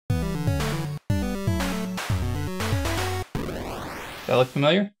that look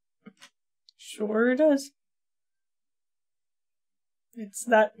familiar? Sure does. It's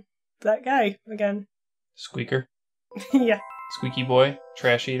that guy again. Squeaker. Yeah. Squeaky boy.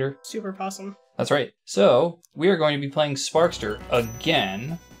 Trash eater. Super possum. That's right. So, we are going to be playing Sparkster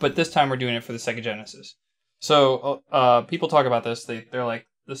again, but this time we're doing it for the Sega Genesis. So, people talk about this. They're like,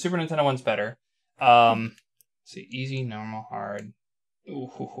 the Super Nintendo one's better. Let's see, easy, normal, hard. Ooh,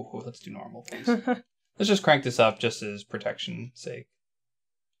 let's do normal, please. Let's just crank this up just as protection's sake.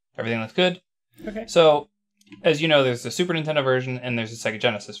 Everything looks good. Okay. So, as you know, there's the Super Nintendo version and there's the Sega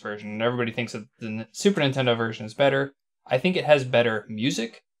Genesis version, and everybody thinks that the Super Nintendo version is better. I think it has better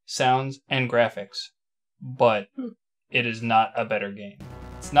music, sounds, and graphics, but it is not a better game.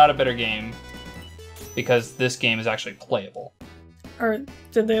 It's not a better game because this game is actually playable. Or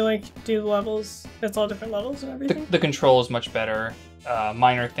did they do the levels? It's all different levels and everything? The control is much better.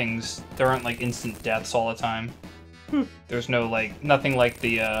 Minor things, there aren't instant deaths all the time. There's no nothing like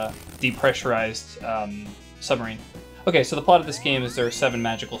the depressurized submarine. Okay, so the plot of this game is there are 7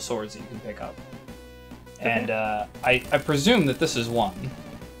 magical swords that you can pick up. Okay. And I presume that this is one.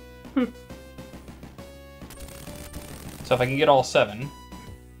 So if I can get all 7,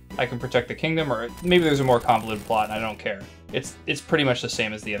 I can protect the kingdom, or maybe there's a more convoluted plot and I don't care. It's pretty much the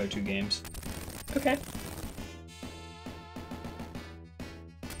same as the other 2 games. Okay.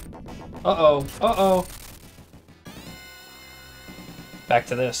 Uh-oh. Back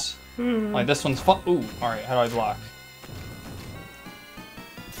to this. This one's fun. Ooh, alright, how do I block?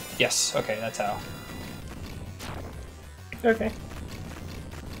 Yes, okay, that's how. Okay.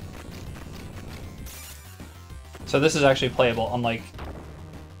 So this is actually playable, unlike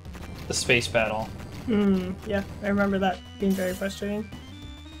the space battle. Yeah, I remember that being very frustrating.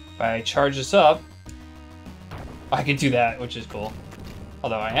 If I charge this up, I can do that, which is cool.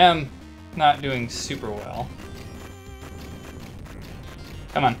 Although I am not doing super well.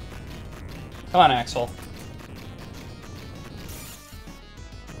 Come on. Come on, Axel.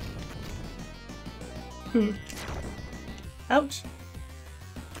 Ouch.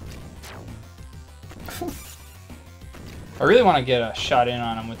 I really want to get a shot in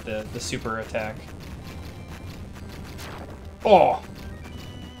on him with the super attack. Oh!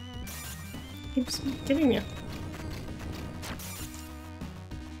 Keeps getting you.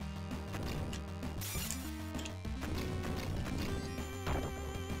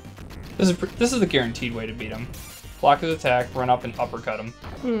 This is the guaranteed way to beat him. Block his attack, run up and uppercut him.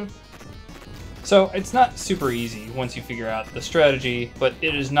 So it's not super easy once you figure out the strategy, but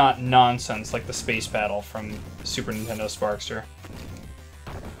it is not nonsense like the space battle from Super Nintendo Sparkster.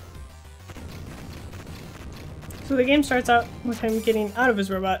 So the game starts out with him getting out of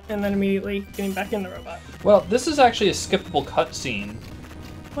his robot and then immediately getting back in the robot. Well, this is actually a skippable cutscene.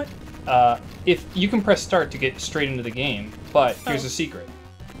 What? If you can press start to get straight into the game, but here's the secret.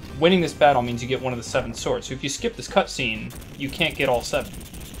 Winning this battle means you get one of the 7 swords. So if you skip this cutscene, you can't get all 7.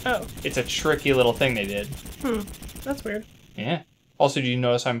 Oh. It's a tricky little thing they did. That's weird. Yeah. Also, do you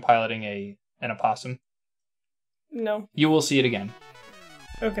notice I'm piloting an opossum? No. You will see it again.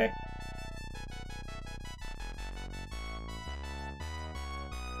 Okay.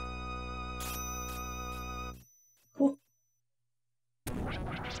 Cool.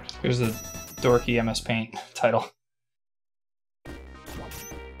 Here's the dorky MS Paint title.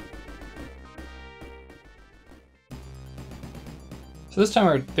 So this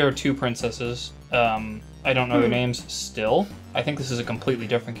time there are 2 princesses. I don't know their names still. I think this is a completely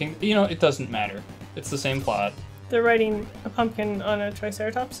different king. You know, it doesn't matter. It's the same plot. They're riding a pumpkin on a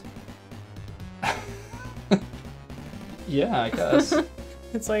triceratops? Yeah, I guess.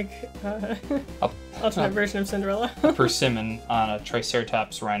 It's like alternate version of Cinderella. A persimmon on a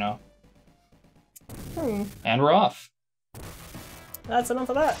triceratops rhino. And we're off. That's enough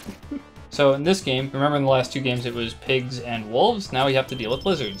of that. So in this game, remember in the last 2 games it was pigs and wolves, now we have to deal with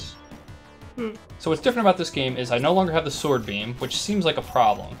lizards. So what's different about this game is I no longer have the sword beam, which seems like a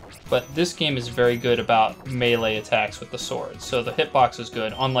problem, but this game is very good about melee attacks with the sword, so the hitbox is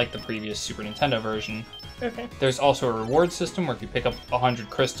good, unlike the previous Super Nintendo version. Okay. There's also a reward system where if you pick up 100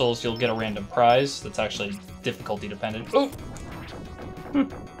 crystals, you'll get a random prize that's actually difficulty dependent. Oh!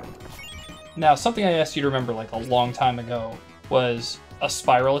 Now, something I asked you to remember a long time ago was a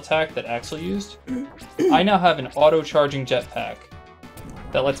spiral attack that Axel used. I now have an auto-charging jetpack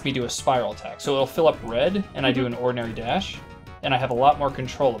that lets me do a spiral attack. So it'll fill up red, and I do an ordinary dash, and I have a lot more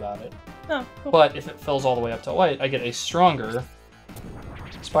control about it. Oh, cool. But if it fills all the way up to white, I get a stronger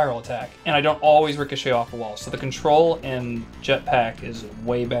spiral attack, and I don't always ricochet off the wall. So the control and jetpack is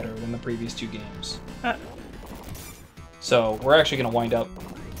way better than the previous 2 games. So we're actually going to wind up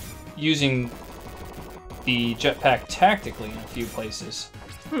using the jetpack tactically in a few places.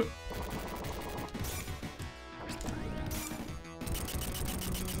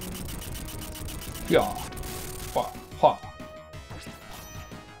 Yeah. Wha. Wha.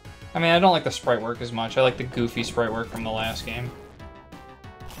 I mean, I don't like the sprite work as much. I like the goofy sprite work from the last game.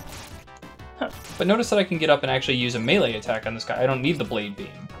 But notice that I can get up and actually use a melee attack on this guy. I don't need the blade beam.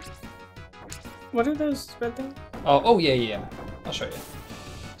 What are those red things? Oh, yeah. I'll show you.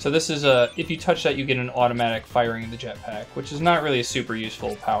 So this is if you touch that, you get an automatic firing of the jetpack, which is not really a super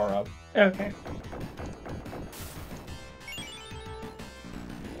useful power-up. Okay.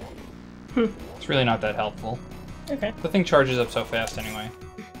 It's really not that helpful. Okay. The thing charges up so fast anyway.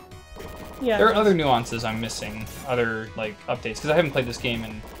 Yeah. There are other nuances I'm missing, other like updates, because I haven't played this game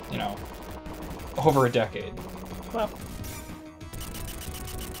in, you know, over a decade. Wow.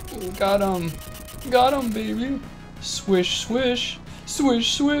 Ooh, got him, baby. Swish, swish,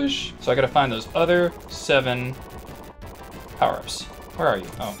 swish, swish. So I gotta find those other 7 power-ups. Where are you?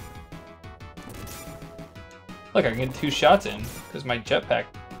 Oh. Look, I can get 2 shots in, because my jetpack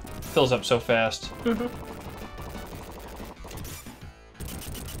fills up so fast.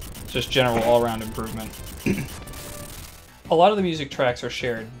 It's just general all-around improvement. A lot of the music tracks are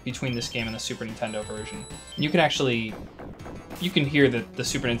shared between this game and the Super Nintendo version. You can actually... You can hear that the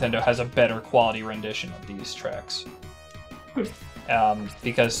Super Nintendo has a better quality rendition of these tracks.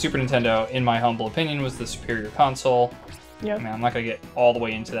 Because Super Nintendo, in my humble opinion, was the superior console. Yeah. I mean, I'm not going to get all the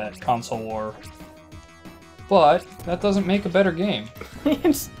way into that console war. But that doesn't make a better game.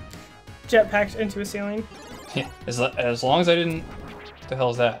 It's jetpacked into a ceiling. Yeah, as long as I didn't... What the hell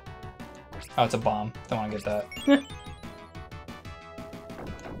is that? Oh, it's a bomb. Don't want to get that.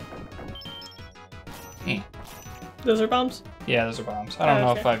 Those are bombs? Yeah, those are bombs. I don't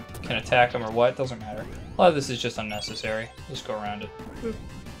know if I can attack them or what. Doesn't matter. A lot of this is just unnecessary. Just go around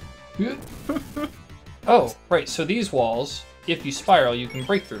it. Oh, right. So these walls, if you spiral, you can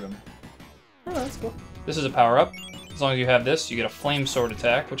break through them. Oh, that's cool. This is a power-up. As long as you have this, you get a flame sword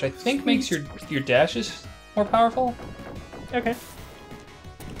attack, which I think makes your dashes more powerful. Okay.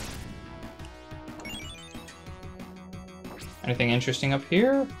 Anything interesting up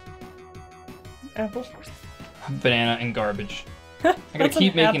here? Apple. Banana and garbage. I gotta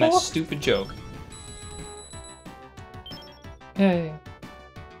keep making that stupid joke. Hey.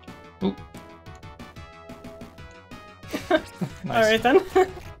 Oop. Nice. Alright then.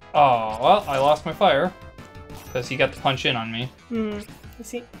 Oh, well, I lost my fire. Because he got the punch in on me. Let's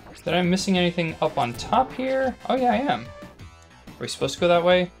see. Did I missing anything up on top here? Oh yeah, I am. Are we supposed to go that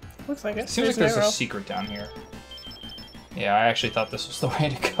way? Looks like it. Seems like there's a secret down here. Yeah, I actually thought this was the way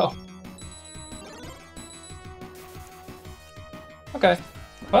to go. Okay.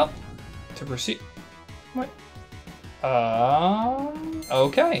 Well, to proceed. What?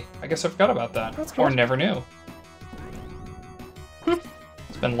 Okay. I guess I forgot about that. That's cool. Or never knew.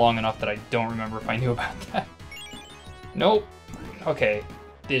 It's been long enough that I don't remember if I knew about that. Nope. Okay.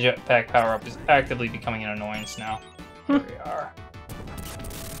 The jetpack power-up is actively becoming an annoyance now. Here we are.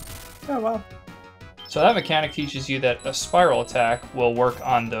 Oh, wow. So that mechanic teaches you that a spiral attack will work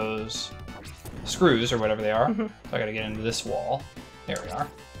on those screws, or whatever they are. So I gotta get into this wall. There we are.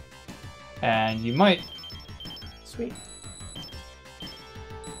 And you might... Sweet.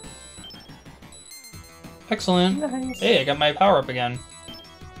 Excellent. Nice. Hey, I got my power-up again.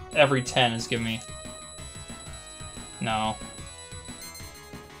 Every 10 is giving me... No.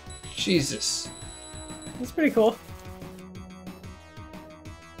 Jesus. That's pretty cool.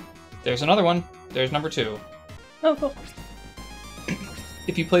 There's another one. There's number 2. Oh, cool.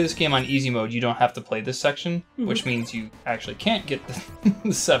 If you play this game on easy mode, you don't have to play this section, which means you actually can't get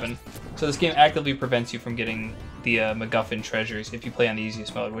the 7. So this game actively prevents you from getting the MacGuffin treasures if you play on the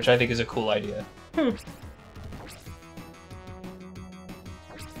easiest mode, which I think is a cool idea.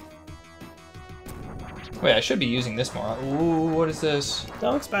 Wait, I should be using this more. Ooh, what is this?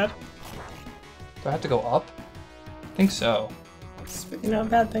 That looks bad. Do I have to go up? I think so. Speaking of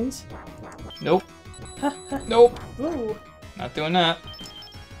bad things. Nope. Nope. Ooh. Not doing that.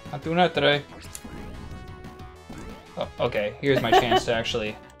 Not doing that today. Oh, okay, here's my chance to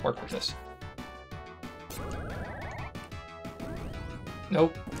actually work with this.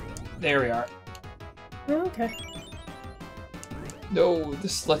 Nope. There we are. Okay. No,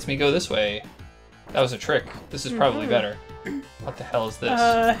 this lets me go this way. That was a trick. This is probably better. What the hell is this?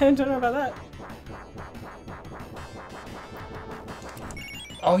 I don't know about that.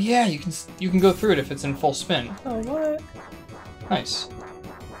 Oh yeah, you can go through it if it's in full spin. Oh, what? Nice.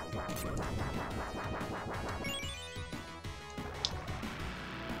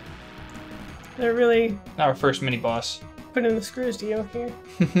 They're really Now our first mini boss. putting the screws to you here.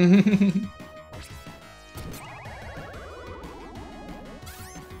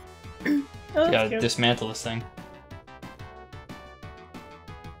 Oh, You that's gotta cute. dismantle this thing.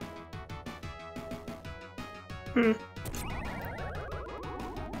 Hmm.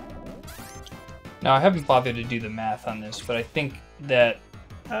 Now, I haven't bothered to do the math on this, but I think that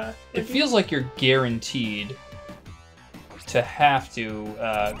it feels like you're guaranteed to have to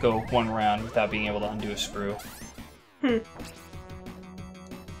go one round without being able to undo a screw. Hmm.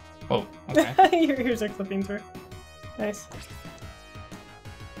 Oh, okay. Here's a clipping through. Nice.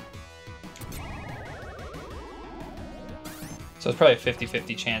 So it's probably a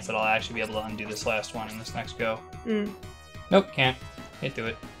 50-50 chance that I'll actually be able to undo this last one in this next go. Hmm. Nope, can't. Can't do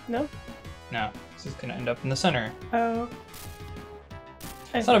it. No? No. This is gonna end up in the center. Oh.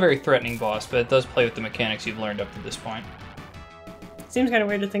 It's not a very threatening boss, but it does play with the mechanics you've learned up to this point. Seems kind of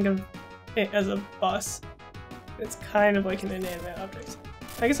weird to think of it as a boss. It's kind of like an inanimate object.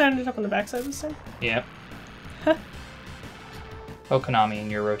 I guess I ended up on the backside this time? Yep. Huh. Oh, Konami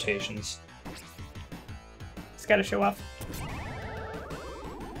in your rotations. Just gotta show off.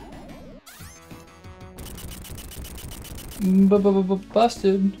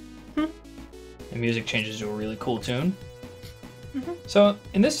 Busted. Hmm. The music changes to a really cool tune. Mm-hmm. So,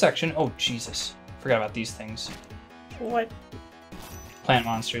 in this section... Oh, Jesus. Forgot about these things. What? Plant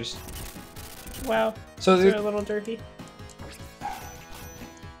monsters. Wow. So They're they're, a little dirty.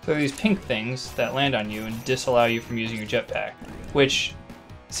 so these pink things that land on you and disallow you from using your jetpack, which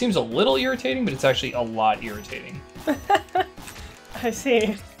seems a little irritating, but it's actually a lot irritating. I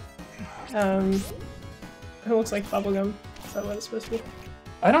see. It looks like bubblegum. Is that what it's supposed to be?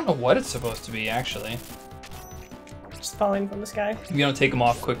 I don't know what it's supposed to be, actually. Just falling from the sky. If you don't take them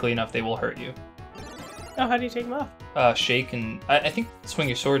off quickly enough, they will hurt you. Oh, how do you take them off? Shake and... I think swing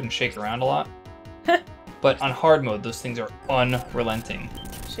your sword and shake around a lot. But on hard mode, those things are unrelenting.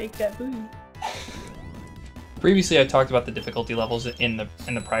 Shake that booty. Previously, I talked about the difficulty levels in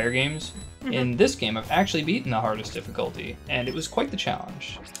the prior games. Mm-hmm. In this game, I've actually beaten the hardest difficulty, and it was quite the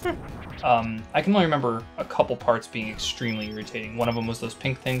challenge. I can only remember a couple parts being extremely irritating. One of them was those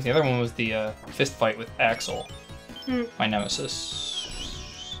pink things. The other one was the fist fight with Axel, my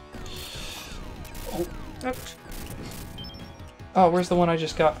nemesis. Oh. Ouch. Oh, where's the one I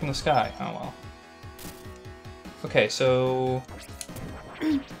just got from the sky? Oh, well. Okay, so...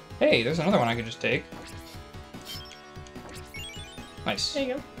 Hey, there's another one I could just take. Nice. There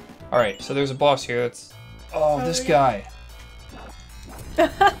you go. Alright, so there's a boss here that's... Oh, this yeah. guy.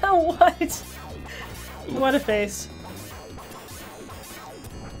 What? What a face.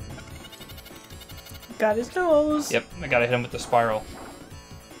 Got his nose. Yep, I gotta hit him with the spiral.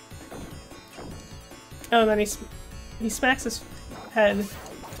 Oh, and then he smacks his head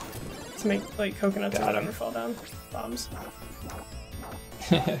to make like coconuts or Got whatever him. fall down. Bombs.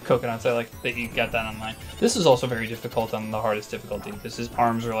 Coconuts, I like that you got that online. This is also very difficult on the hardest difficulty, because his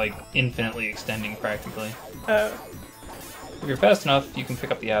arms are like infinitely extending practically. Oh. If you're fast enough, you can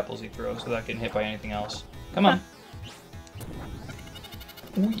pick up the apples he throws without getting hit by anything else. Come on.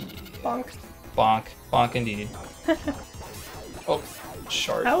 Ooh, yeah. Bonk. Bonk. Bonk indeed. Oh,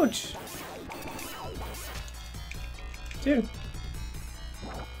 shard. Ouch. Dude.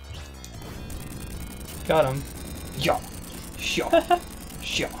 Got him. Yeah. Yeah.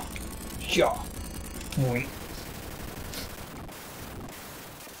 Yeah. Yeah. Boing.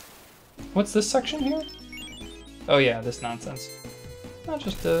 What's this section here? Oh yeah, this nonsense. Not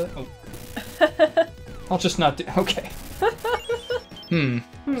just oh. I'll just not do. Okay.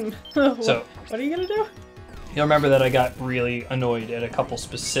 So what are you gonna do? you'll remember that I got really annoyed at a couple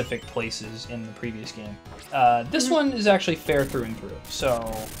specific places in the previous game. This one is actually fair through and through,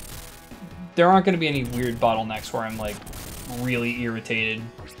 so there aren't going to be any weird bottlenecks where I'm like really irritated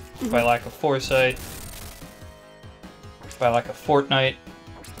by lack of foresight, by lack of Fortnite.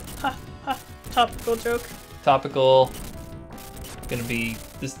 Ha ha. Topical joke. Topical. Gonna be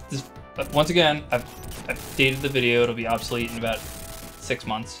this. Once again, I've dated the video. It'll be obsolete in about 6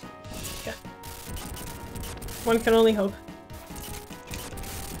 months. Yeah. One can only hope.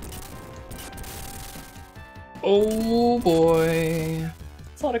 Oh boy.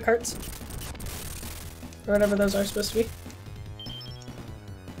 It's a lot of carts. Or whatever those are supposed to be.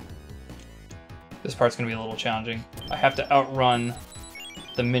 This part's gonna be a little challenging. I have to outrun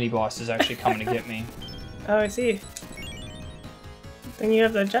the mini bosses actually coming to get me. Oh, I see. Then you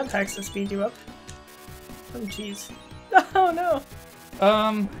have the jetpacks to speed you up. Oh, jeez. Oh, no.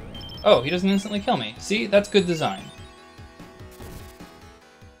 Oh, he doesn't instantly kill me. See, that's good design.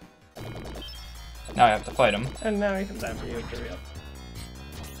 Now I have to fight him. And now he comes after you. Here we go.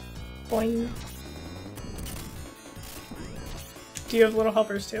 Boing. Do you have little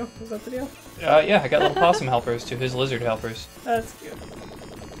helpers too? Is that the deal? Yeah, I got little possum helpers to his lizard helpers. That's cute.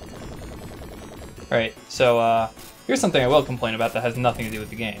 Alright, so here's something I will complain about that has nothing to do with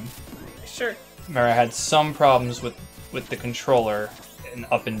the game. Sure. Remember, I had some problems with the controller and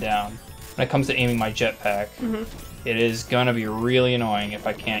up and down. When it comes to aiming my jetpack, it is gonna be really annoying if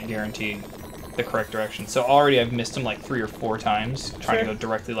I can't guarantee the correct direction. So already I've missed him like 3 or 4 times, trying to go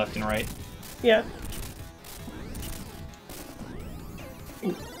directly left and right. Yeah.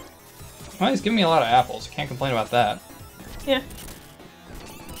 Well, he's giving me a lot of apples. Can't complain about that. Yeah.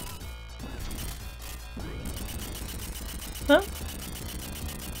 Huh?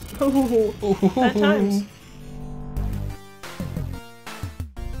 Ooh, bad times.